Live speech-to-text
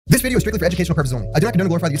This video is strictly for educational purposes only. I do not condone or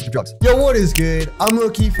glorify the usage of drugs. Yo, what is good? I'm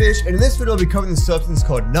𝗚𝗏𝗧𝗠𝗘𝗚, and in this video I'll be covering the substance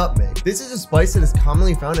called nutmeg. This is a spice that is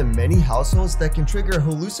commonly found in many households that can trigger a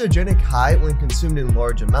hallucinogenic high when consumed in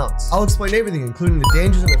large amounts. I'll explain everything, including the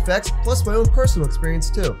dangers and effects, plus my own personal experience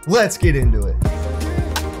too. Let's get into it.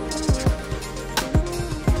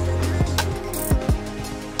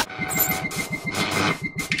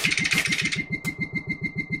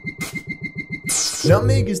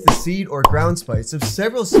 Nutmeg is the seed or ground spice of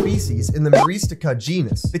several species in the Myristica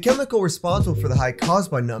genus. The chemical responsible for the high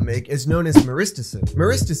caused by nutmeg is known as myristicin.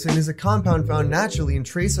 Myristicin is a compound found naturally in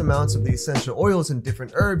trace amounts of the essential oils in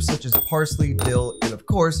different herbs such as parsley, dill, and of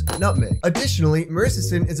course, nutmeg. Additionally,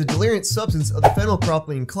 myristicin is a deliriant substance of the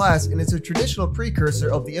𝗡𝗨𝗧𝗠𝗘𝗚 class and is a traditional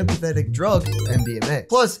precursor of the empathetic drug MDMA.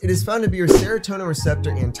 Plus, it is found to be a serotonin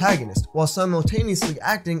receptor antagonist while simultaneously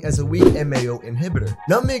acting as a weak MAO inhibitor.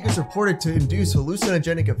 Nutmeg is reported to induce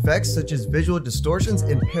hallucinogenic effects such as visual distortions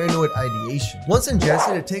and paranoid ideation. Once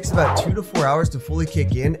ingested, it takes about 2 to 4 hours to fully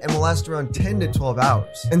kick in and will last around 10 to 12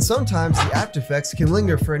 hours. And sometimes the after effects can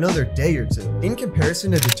linger for another day or two. In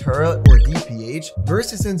comparison to datura or DPH,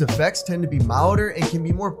 myristicin's effects tend to be milder and can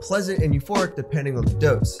be more pleasant and euphoric depending on the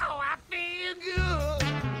dose.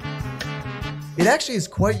 It actually has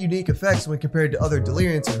quite unique effects when compared to other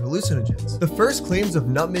deliriants or hallucinogens. The first claims of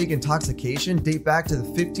nutmeg intoxication date back to the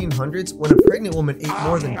 1500s when a pregnant woman ate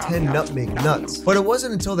more than 10 nutmeg nuts. But it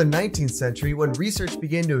wasn't until the 19th century when research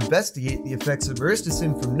began to investigate the effects of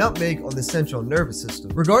myristicin from nutmeg on the central nervous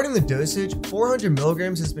system. Regarding the dosage, 400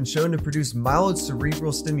 milligrams has been shown to produce mild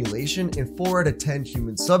cerebral stimulation in 4 out of 10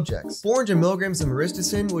 human subjects. 400 milligrams of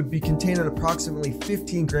myristicin would be contained in approximately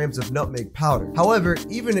 15 grams of nutmeg powder. However,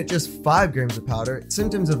 even at just 5 grams of powder,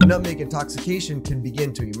 symptoms of nutmeg intoxication can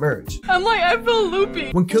begin to emerge. I feel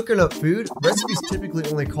loopy. When cooking up food, recipes typically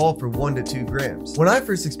only call for 1 to 2 grams. When I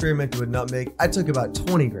first experimented with nutmeg, I took about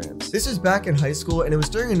 20 grams. This was back in high school, and it was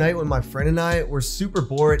during a night when my friend and I were super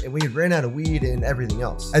bored and we had ran out of weed and everything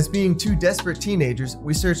else. As being 2 desperate teenagers,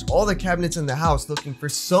 we searched all the cabinets in the house looking for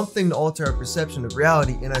something to alter our perception of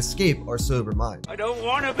reality and escape our sober mind. I don't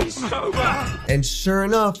want to be sober. And sure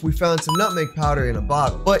enough, we found some nutmeg powder in a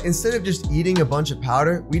bottle. But instead of just eating a bunch of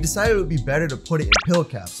powder, we decided it would be better to put it in pill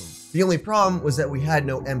capsules. The only problem was that we had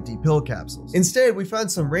no empty pill capsules. Instead, we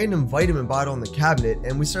found some random vitamin bottle in the cabinet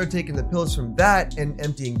and we started taking the pills from that and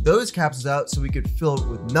emptying those capsules out so we could fill it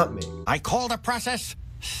with nutmeg. I call the process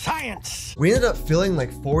science. We ended up filling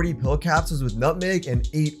like 40 pill capsules with nutmeg and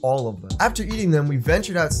ate all of them. After eating them, we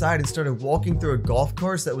ventured outside and started walking through a golf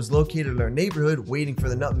course that was located in our neighborhood waiting for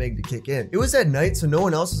the nutmeg to kick in. It was at night, so no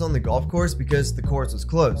one else was on the golf course because the course was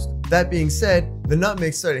closed. That being said, the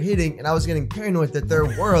nutmeg started hitting and I was getting paranoid that there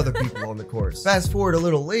were other people on the course. Fast forward a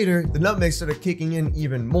little later, the nutmeg started kicking in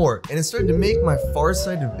even more and it started to make my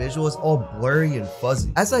far-sighted visuals all blurry and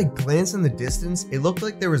fuzzy. As I glanced in the distance, it looked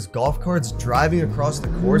like there was golf carts driving across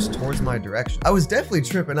the course towards my direction. I was definitely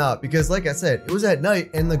tripping out because, like I said, it was at night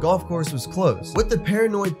and the golf course was closed. With the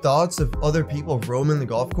paranoid thoughts of other people roaming the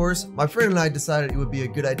golf course, my friend and I decided it would be a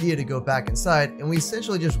good idea to go back inside and we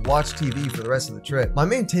essentially just watched TV for the rest of the trip. My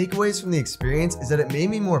main takeaways from the experience is that it made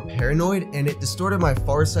me more paranoid and it distorted my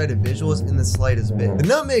far-sighted visuals in the slightest bit. The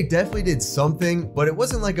nutmeg definitely did something, but it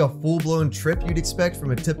wasn't like a full-blown trip you'd expect from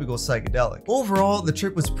a typical psychedelic. Overall, the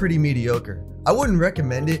trip was pretty mediocre. I wouldn't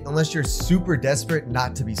recommend it unless you're super desperate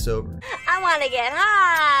not to be sober. I want to get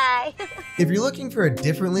high. If you're looking for a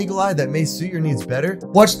different legal eye that may suit your needs better,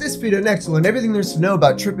 watch this video next to learn everything there's to know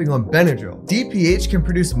about tripping on Benadryl. DPH can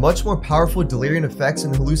produce much more powerful delirium effects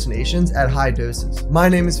and hallucinations at high doses. My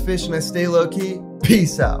name is Fish and I stay low-key.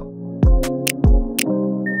 Peace out.